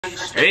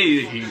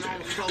Hey,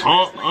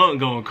 I'm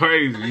going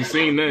crazy. You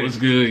seen that? What's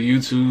good,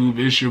 YouTube?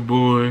 It's your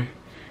boy,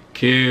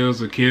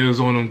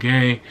 Kellsonem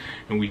gang,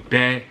 and we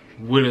back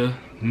with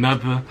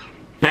another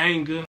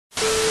banger.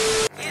 Who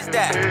is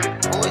that?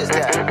 Who is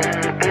that?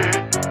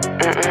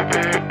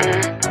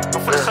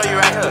 I'm finna show you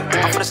right here.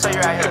 I'm finna show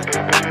you right here.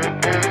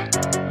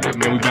 Yeah,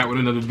 man, we back with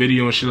another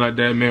video and shit like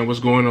that, man. What's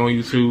going on,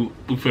 YouTube?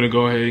 We finna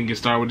go ahead and get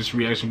started with this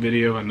reaction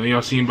video. I know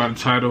y'all seen by the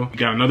title. We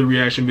got another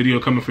reaction video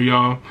coming for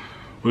y'all.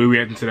 We're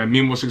reacting to that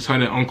MEMO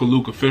 600 Uncle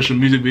Luke official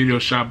music video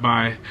shot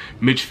by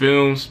Mitch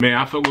Films. Man,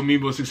 I fuck with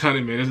MEMO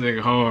 600, man. This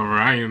nigga hard, bro.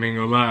 I ain't even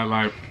gonna lie.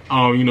 Like,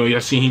 you know,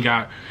 y'all seen he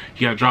got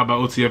dropped by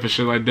OTF and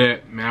shit like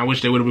that. Man, I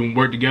wish they would have been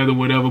worked together,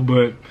 whatever.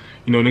 But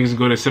you know, niggas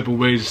go their separate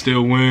ways and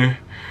still win.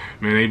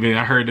 Man,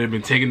 I heard they've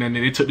been taking that.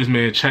 They took this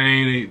man's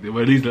chain.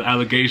 Well, at least the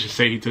allegations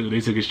say they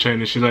took his chain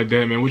and shit like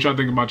that. Man, what y'all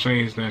think about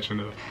chain snatching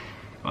though?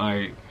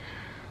 Like,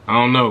 I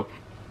don't know.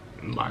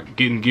 Like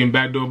getting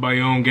backdoored by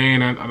your own gang,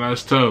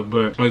 that's tough.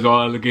 But it's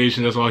all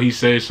allegations. That's all he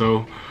says.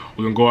 So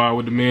we're gonna go out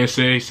with the man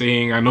say he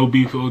ain't got no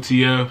beef with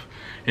OTF,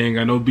 ain't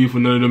got no beef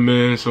with none of the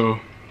men. So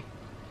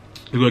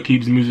we're gonna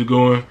keep his music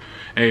going.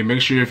 Hey,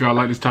 make sure if y'all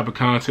like this type of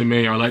content,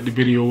 man, y'all like the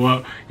video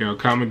up, y'all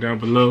comment down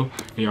below,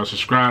 and y'all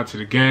subscribe to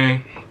the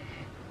gang.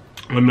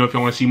 Let me know if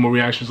y'all want to see more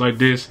reactions like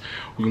this.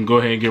 We can go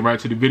ahead and get right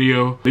to the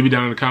video. Leave it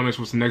down in the comments.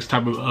 What's the next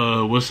type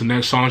of what's the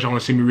next songs y'all want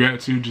to see me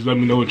react to? Just let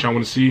me know what y'all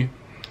want to see.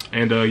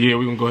 And yeah,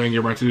 we're gonna go ahead and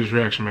get right to this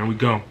reaction, man. We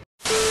go.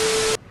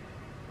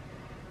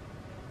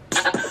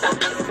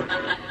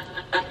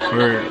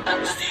 Word.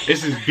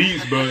 This is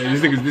beats, bro.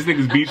 This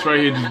nigga's beats right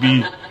here just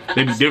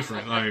they be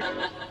different, like,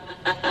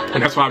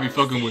 and that's why I be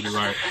fucking with it,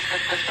 like.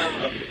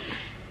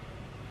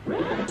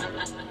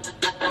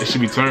 It should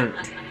be turned.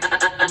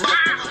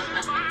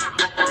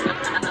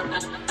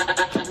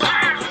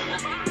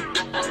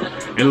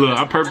 And look,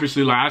 I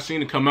purposely, like, I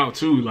seen it come out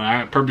too.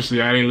 Like, I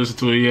didn't listen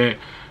to it yet.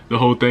 The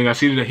whole thing. I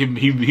see that he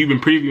been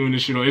previewing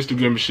this shit on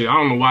Instagram and shit. I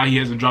don't know why he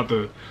hasn't dropped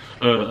a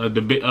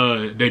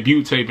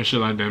debut tape and shit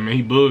like that, man.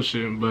 He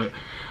bullshitting, but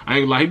I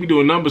ain't like he be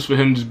doing numbers for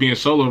him just being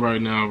solo right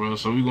now, bro.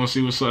 So we gonna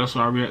see what's up. That's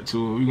why I react to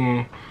it. We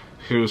gonna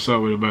hear what's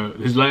up with it. But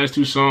his last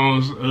two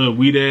songs,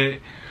 We That,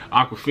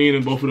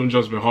 Aquafina, both of them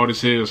just been hard as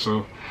hell.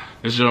 So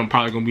this jump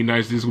probably gonna be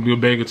nice. This is gonna be a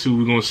banger too.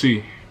 We gonna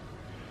see.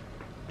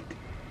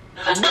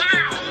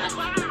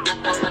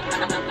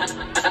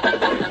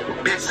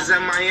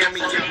 In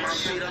Miami, got my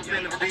feet up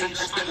in the beach.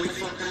 We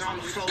fucking on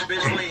the floor,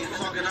 bitch. We ain't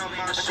fucking on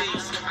my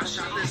sheets. I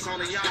shot this on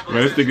the yacht.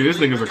 Man, this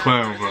nigga's a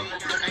clown, bro.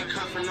 Ain't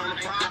cuffing on the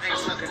pot, ain't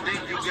sucking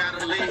dick. You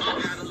gotta leave.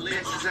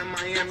 This is in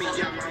Miami,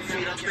 got my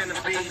feet up in the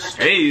beach.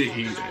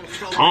 Hey,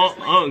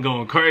 I'm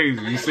going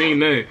crazy. You seen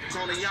that?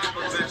 On the yacht,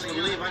 but best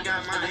believe I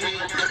got my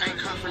heat. Ain't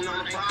cuffing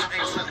on the pot,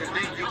 ain't sucking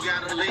dick. You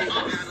gotta leave.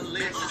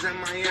 This is in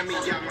Miami,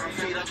 got my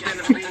feet up in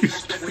the beach.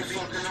 We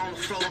fucking on the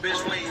floor,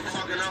 bitch. We ain't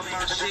fucking up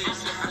my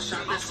sheets. I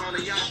shot this on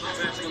the yacht.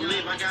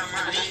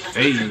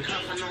 Hey.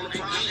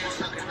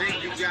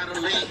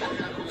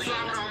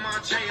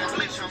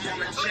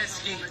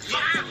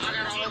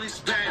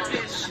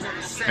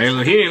 Hey,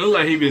 look, he ain't look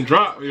like he been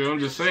dropped, you know, I'm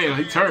just saying,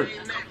 he turned.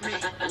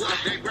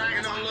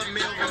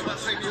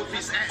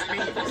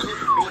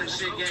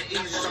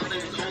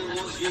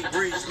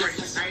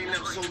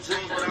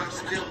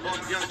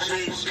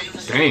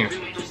 Damn.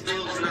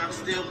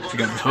 You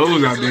got the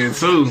hoes out there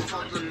too.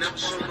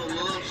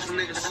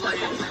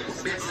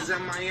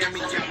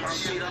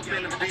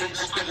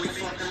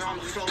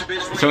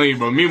 I'm telling you,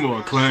 bro, MEMO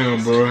a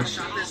clown, bro.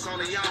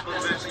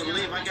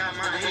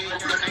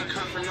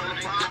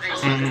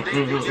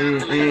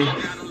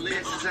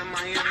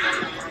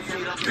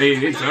 Hey,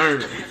 they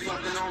turned.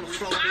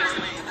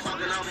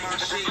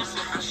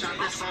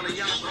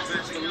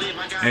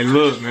 Hey,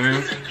 look,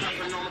 man.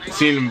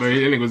 Seen him, bro. That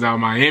nigga was out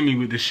in Miami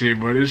with this shit,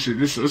 bro.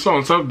 This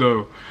song's tough,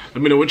 though.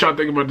 Let me know what y'all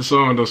think about the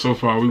song, though, so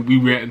far. We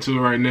reacting to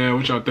it right now.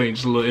 What y'all think?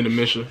 Just a little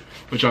intermission.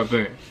 What y'all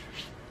think?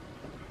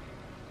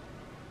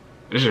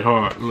 This shit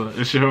hard. Look,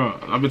 this shit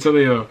hard. I've been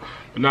telling y'all.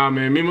 But nah,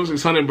 man, MEMO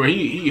 600, bro,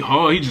 he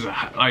hard. He just,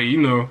 like, you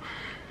know,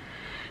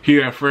 he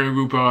that friend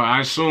group. I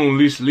assume,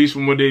 at least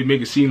from what they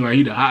make it seem like,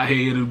 he the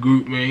hothead of the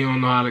group, man. He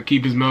don't know how to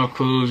keep his mouth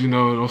closed, you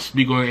know, don't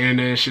speak on the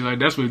internet and shit like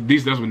that. That's what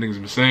niggas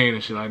been saying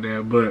and shit like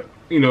that. But,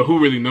 you know, who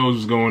really knows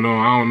what's going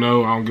on? I don't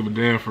know. I don't give a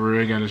damn for real.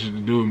 It ain't got nothing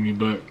to do with me,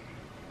 but,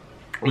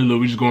 you know,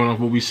 we just going off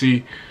what we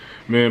see.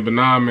 Man, but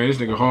nah, man, this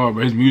nigga hard,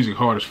 but his music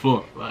hard as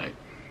fuck. Like,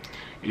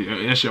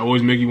 that shit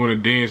always make you want to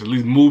dance, at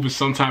least move in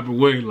some type of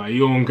way. Like,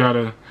 you don't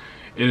gotta,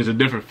 it is a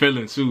different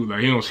feeling too.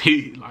 Like, like,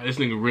 this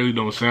nigga really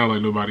don't sound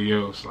like nobody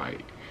else.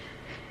 Like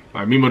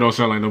MEMO don't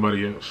sound like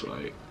nobody else.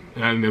 Like,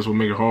 and I think that's what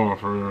make it hard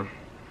for real.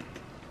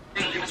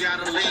 You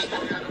gotta leave.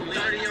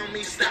 30 on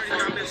me stepping,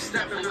 I've been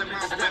stepping with my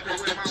weapon,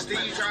 with my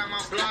steeds, drive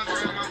my block,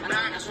 around my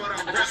back, is what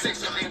I'm repping.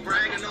 So ain't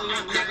bragging on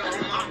one nigga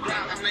on my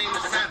block, my name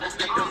is Seven.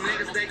 Them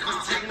niggas, they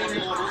couldn't take me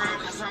more around,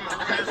 cause I'm a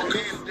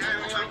president,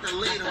 down like the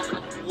leader,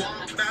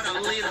 walk about a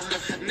leader.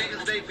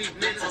 Niggas, they be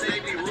niggas, they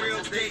be real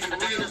big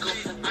leaders.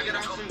 I get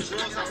off some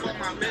drugs, I fuck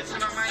my bitch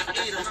and I might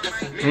eat her.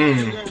 Me,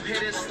 you gon' hit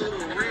this through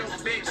the real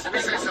bitch.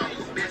 Bitch, say so.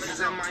 Bitches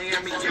in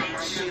Miami, got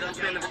my shit up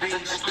in the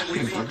beach. We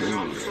fucking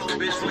on the floor,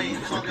 bitch, we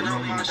ain't fucking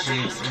on my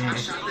sheets. I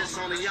shot this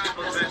on the yacht,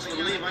 but best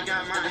believe I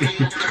got my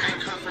heat. Ain't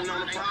cuffing on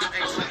the pop,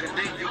 ain't sucking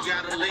dick, you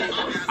gotta leave.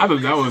 I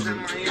thought that was it.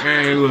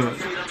 Man, look.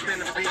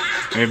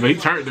 Hey, but he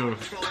turned though.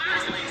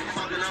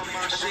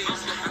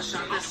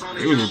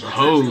 It was with the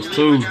hoes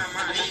too.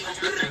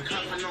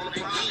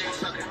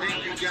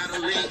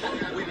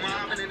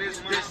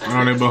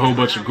 Around there, but a whole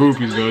bunch of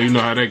groupies though. You know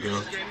how that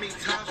go.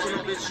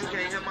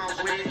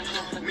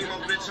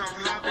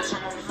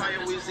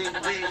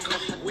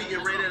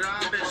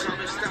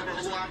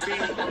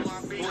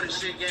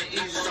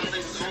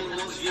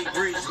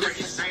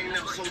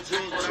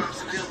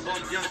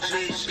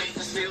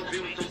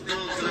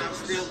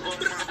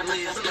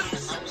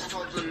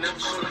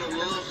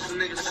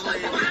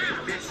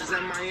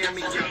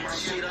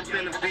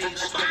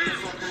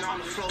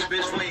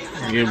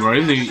 Yeah, bro.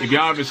 If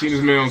y'all ever seen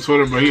this man on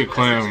Twitter, bro, he a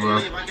clown, bro.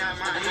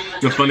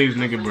 The funniest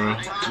nigga, bro.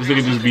 This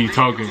nigga just be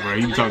talking, bro.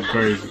 He be talking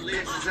crazy.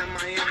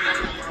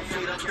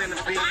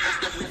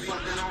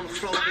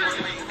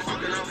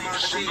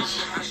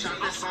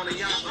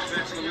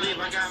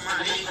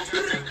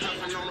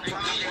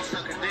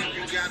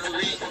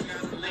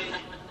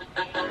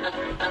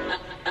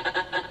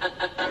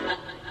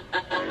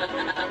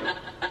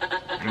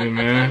 Hey,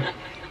 man.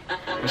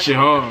 That shit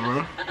hard,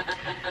 bro.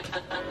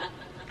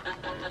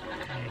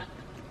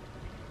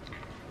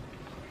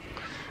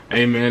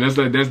 Hey man, that's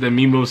the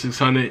MEMO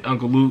 600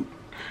 Uncle Luke.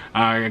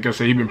 Like I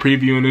said, he been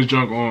previewing this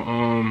junk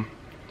on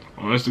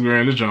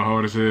Instagram. This junk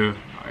hard as hell.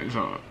 It's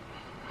hard.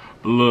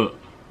 But look,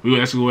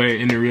 let's go ahead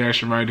and end the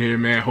reaction right here,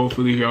 man.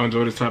 Hopefully y'all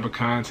enjoy this type of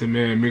content,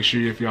 man. Make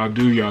sure if y'all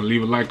do, y'all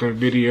leave a like on the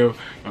video.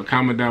 Y'all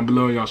comment down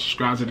below. Y'all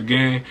subscribe to the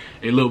game.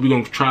 Hey, look, we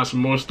gonna try some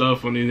more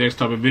stuff on these next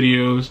type of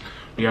videos.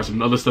 We got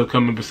some other stuff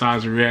coming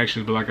besides the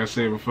reactions, but like I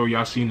said before,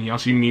 y'all see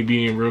me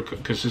being real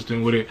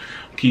consistent with it.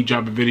 Keep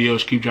dropping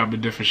videos, keep dropping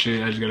different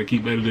shit. I just gotta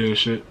keep editing and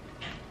shit.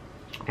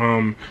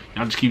 Y'all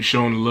just keep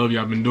showing the love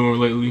y'all been doing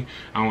lately.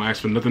 I don't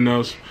ask for nothing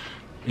else.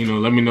 You know,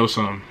 let me know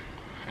something.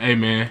 Hey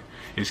man,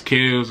 it's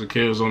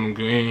Kellsonem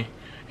game,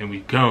 and we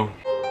go.